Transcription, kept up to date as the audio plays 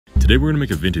Today we're going to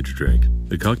make a vintage drink,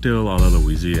 the cocktail a la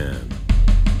Louisiane.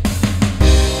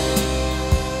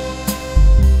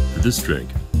 For this drink,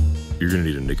 you're going to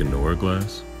need a Nick and Nora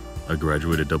glass, a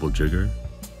graduated double jigger,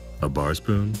 a bar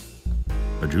spoon,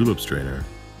 a julep strainer,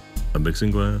 a mixing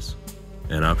glass,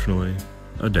 and optionally,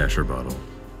 a dasher bottle.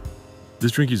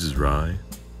 This drink uses rye,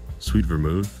 sweet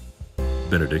vermouth,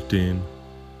 Benedictine,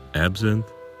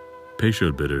 absinthe,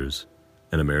 Peychaud bitters,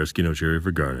 and a maraschino cherry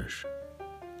for garnish.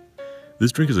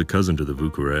 This drink is a cousin to the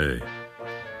Vieux Carré.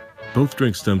 Both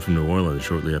drinks stemmed from New Orleans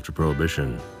shortly after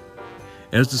Prohibition.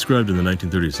 As described in the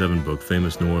 1937 book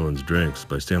Famous New Orleans Drinks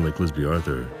by Stanley Clisby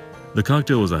Arthur, the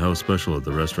cocktail was a house special at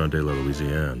the Restaurant de la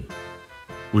Louisiane,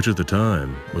 which at the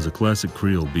time was a classic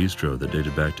Creole bistro that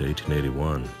dated back to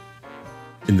 1881.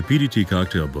 In the PDT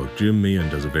cocktail book, Jim Meehan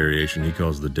does a variation he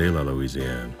calls the de la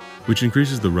Louisiane, which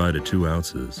increases the rye to 2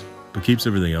 ounces, but keeps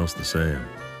everything else the same.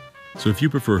 So if you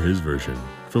prefer his version,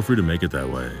 feel free to make it that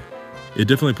way. It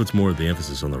definitely puts more of the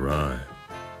emphasis on the rye.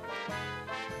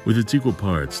 With its equal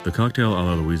parts, the cocktail a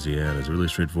la Louisiane is really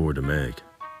straightforward to make.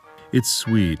 It's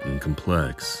sweet and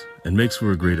complex, and makes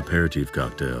for a great aperitif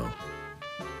cocktail,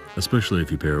 especially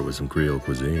if you pair it with some Creole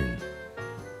cuisine.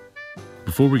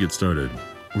 Before we get started,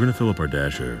 we're going to fill up our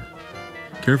dasher.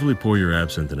 Carefully pour your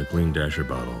absinthe in a clean dasher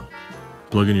bottle.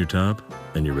 Plug in your top,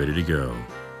 and you're ready to go.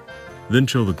 Then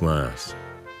chill the glass.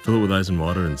 Fill it with ice and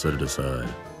water and set it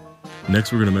aside.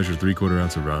 Next, we're going to measure 3/4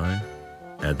 ounce of rye.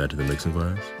 Add that to the mixing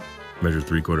glass. Measure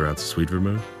 3/4 ounce of sweet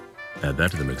vermouth. Add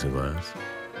that to the mixing glass.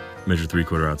 Measure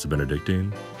 3/4 ounce of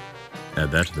Benedictine.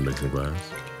 Add that to the mixing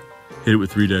glass. Hit it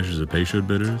with 3 dashes of Peychaud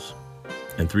bitters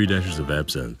and 3 dashes of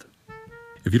absinthe.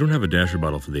 If you don't have a dasher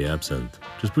bottle for the absinthe,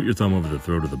 just put your thumb over the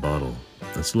throat of the bottle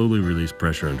and slowly release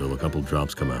pressure until a couple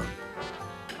drops come out.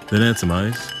 Then add some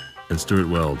ice and stir it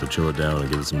well to chill it down and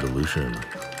give it some dilution.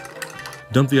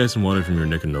 Dump the ice and water from your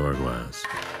Nick and Nora glass,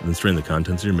 then strain the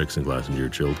contents of your mixing glass into your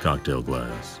chilled cocktail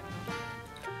glass.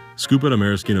 Scoop out a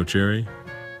maraschino cherry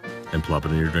and plop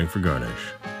it in your drink for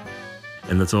garnish.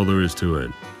 And that's all there is to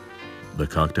it. The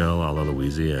cocktail a la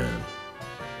Louisiane.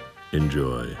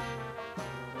 Enjoy.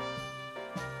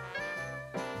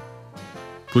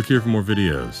 Click here for more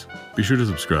videos. Be sure to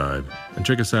subscribe and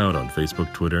check us out on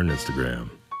Facebook, Twitter, and Instagram.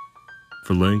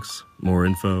 For links, more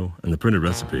info, and the printed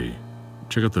recipe,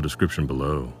 check out the description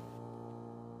below.